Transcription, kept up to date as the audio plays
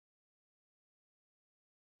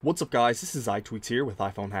What's up guys, this is iTweaks here with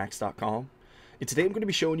iPhoneHacks.com, and today I'm going to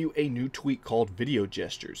be showing you a new tweak called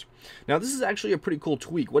VideoGestures. Now this is actually a pretty cool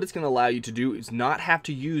tweak. What it's going to allow you to do is not have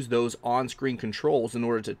to use those on-screen controls in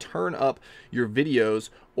order to turn up your videos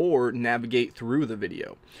or navigate through the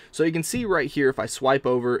video. So you can see right here, if I swipe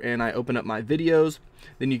over and I open up my videos,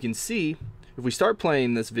 then you can see if we start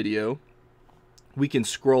playing this video, we can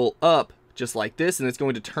scroll up just like this, and it's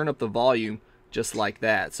going to turn up the volume just like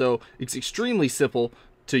that. So it's extremely simple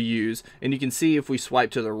to use, and you can see if we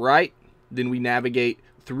swipe to the right, then we navigate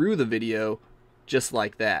through the video just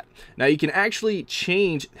like that. Now you can actually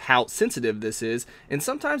change how sensitive this is, and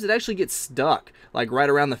sometimes it actually gets stuck like right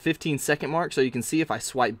around the 15-second mark. So you can see if I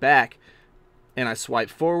swipe back and I swipe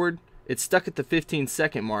forward, it's stuck at the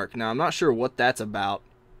 15-second mark. Now I'm not sure what that's about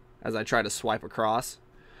as I try to swipe across,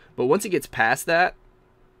 but once it gets past that,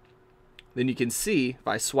 then you can see if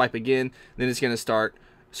I swipe again, then it's going to start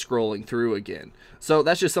scrolling through again. So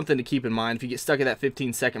that's just something to keep in mind. If you get stuck at that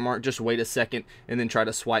 15-second mark, just wait a second and then try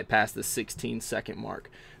to swipe past the 16-second mark.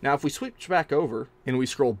 Now if we switch back over and we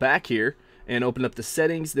scroll back here and open up the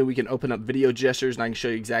settings, then we can open up VideoGestures, and I can show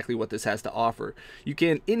you exactly what this has to offer. You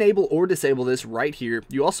can enable or disable this right here.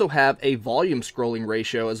 You also have a volume scrolling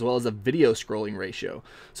ratio as well as a video scrolling ratio.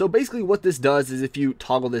 So basically what this does is if you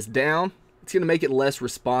toggle this down, it's going to make it less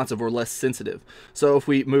responsive or less sensitive. So if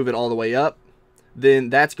we move it all the way up, then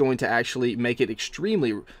that's going to actually make it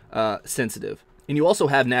extremely sensitive. And you also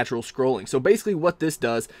have natural scrolling. So basically what this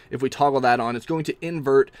does, if we toggle that on, it's going to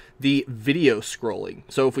invert the video scrolling.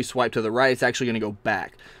 So if we swipe to the right, it's actually going to go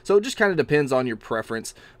back. So it just kind of depends on your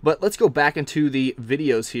preference. But let's go back into the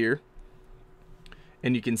videos here.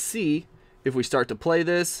 And you can see if we start to play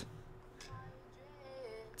this,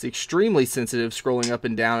 it's extremely sensitive scrolling up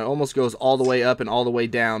and down. It almost goes all the way up and all the way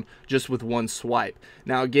down just with one swipe.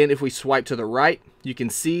 Now again, if we swipe to the right, you can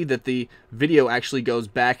see that the video actually goes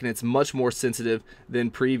back and it's much more sensitive than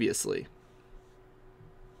previously.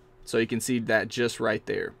 So you can see that just right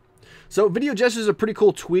there. So VideoGestures is a pretty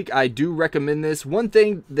cool tweak. I do recommend this. One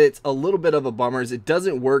thing that's a little bit of a bummer is it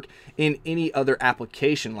doesn't work in any other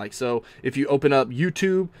application. Like, so if you open up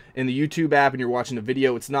YouTube in the YouTube app and you're watching a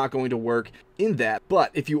video, it's not going to work in that.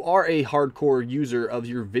 But if you are a hardcore user of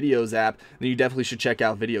your videos app, then you definitely should check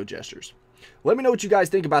out VideoGestures. Let me know what you guys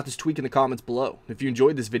think about this tweak in the comments below. If you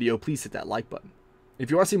enjoyed this video, please hit that like button. If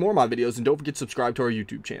you want to see more of my videos, then don't forget to subscribe to our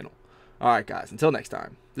YouTube channel. Alright guys, until next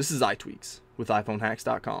time, this is iTweaks with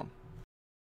iPhoneHacks.com.